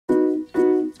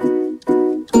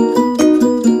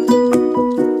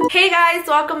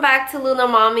welcome back to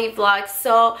Lunamommyvlogs.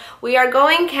 So we are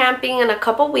going camping in a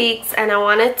couple weeks and I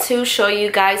wanted to show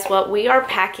you guys what we are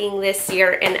packing this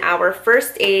year in our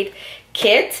first aid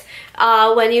kit.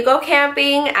 When you go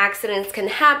camping, accidents can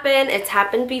happen. It's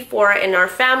happened before in our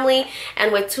family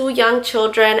and with 2 young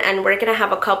children, and we're gonna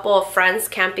have a couple of friends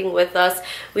camping with us.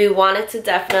 We wanted to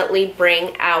definitely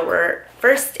bring our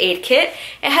first aid kit.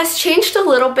 It has changed a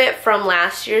little bit from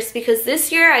last year's because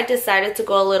this year I decided to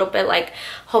go a little bit like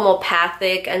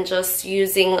homeopathic and just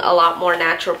using a lot more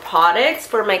natural products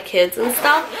for my kids and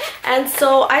stuff. And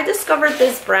so I discovered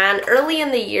this brand early in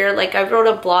the year. Like, I wrote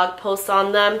a blog post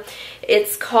on them.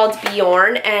 It's called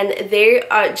Boiron and they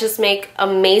just make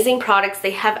amazing products.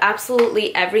 They have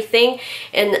absolutely everything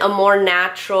in a more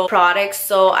natural product.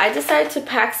 So I decided to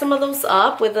pack some of those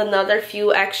up with another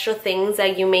few extra things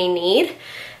that you may need.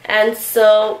 And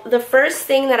so the first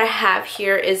thing that I have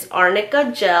here is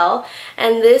arnica gel,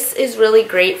 and this is really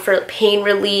great for pain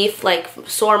relief, like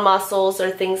sore muscles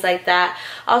or things like that.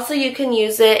 Also, you can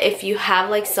use it if you have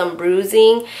like some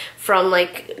bruising from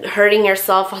like hurting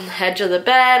yourself on the edge of the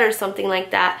bed or something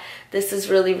like that. This is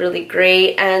really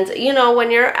great. And you know, when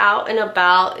you're out and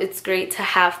about, it's great to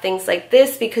have things like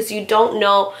this because you don't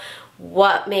know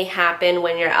what may happen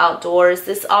when you're outdoors.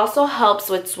 This also helps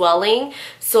with swelling.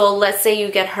 So let's say you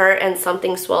get hurt and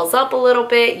something swells up a little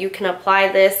bit, you can apply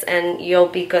this and you'll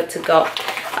be good to go.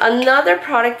 Another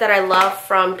product that I love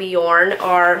from Boiron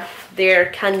are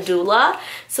their candula.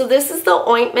 So this is the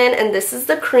ointment and this is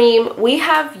the cream. We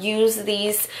have used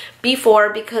these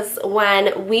before because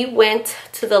when we went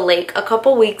to the lake a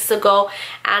couple weeks ago,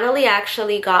 Annalie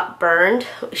actually got burned.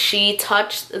 She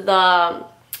touched the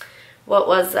what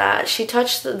was that? She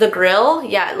touched the grill.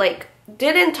 Yeah, like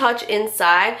didn't touch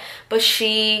inside, but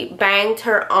she banged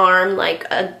her arm like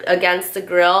against the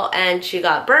grill and she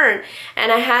got burned.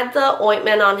 And I had the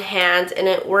ointment on hand and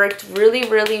it worked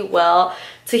really well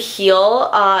to heal.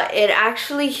 It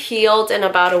actually healed in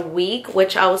about a week,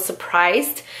 which I was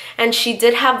surprised. And she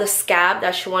did have the scab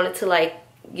that she wanted to, like,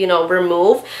 you know,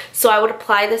 remove. So I would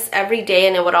apply this every day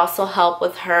and it would also help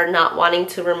with her not wanting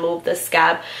to remove the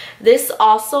scab. This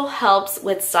also helps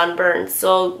with sunburn.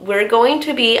 So we're going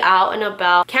to be out and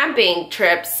about camping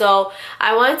trips. So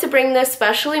I wanted to bring this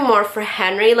especially more for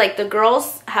Henry. Like, the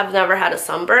girls have never had a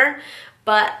sunburn,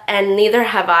 and neither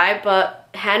have I, but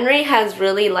Henry has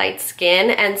really light skin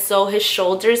and so his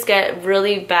shoulders get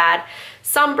really bad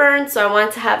sunburn. So I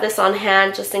wanted to have this on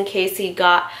hand just in case he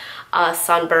got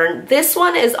sunburn. This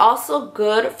one is also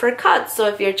good for cuts. So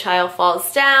if your child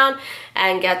falls down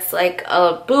and gets like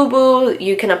a boo-boo,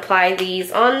 you can apply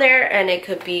these on there and it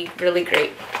could be really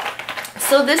great.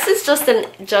 So this is just an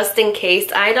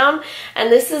just-in-case item,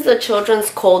 and this is a children's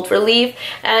cold relief.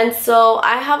 And so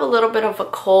I have a little bit of a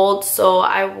cold, so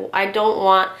I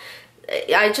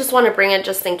just want to bring it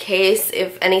just in case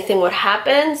if anything would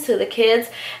happen to the kids.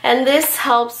 And this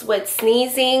helps with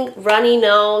sneezing, runny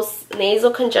nose,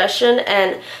 nasal congestion,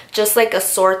 and just like a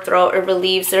sore throat. It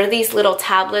relieves. There are these little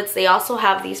tablets. They also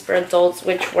have these for adults,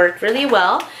 which work really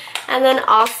well. And then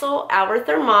also our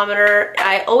thermometer.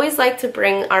 I always like to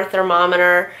bring our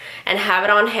thermometer and have it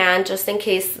on hand just in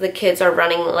case the kids are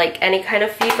running like any kind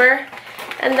of fever.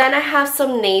 And then I have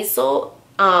some nasal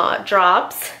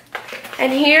drops.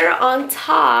 And here on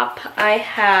top, I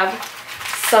have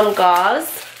some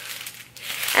gauze.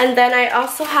 And then I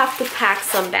also have to pack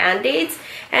some Band-Aids.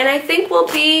 And I think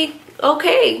we'll be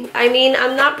okay. I mean,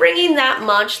 I'm not bringing that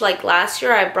much. Like last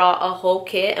year, I brought a whole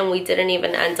kit and we didn't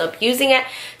even end up using it.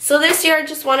 So this year, I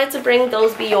just wanted to bring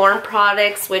those Boiron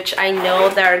products, which I know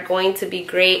that are going to be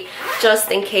great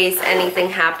just in case anything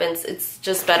happens. It's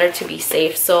just better to be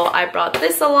safe. So I brought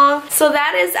this along. So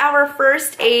that is our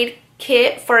first aid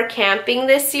kit for camping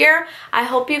this year. I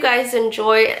hope you guys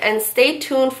enjoy and stay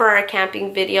tuned for our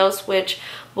camping videos, which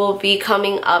will be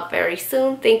coming up very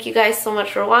soon. Thank you guys so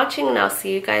much for watching and I'll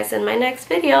see you guys in my next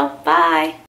video. Bye!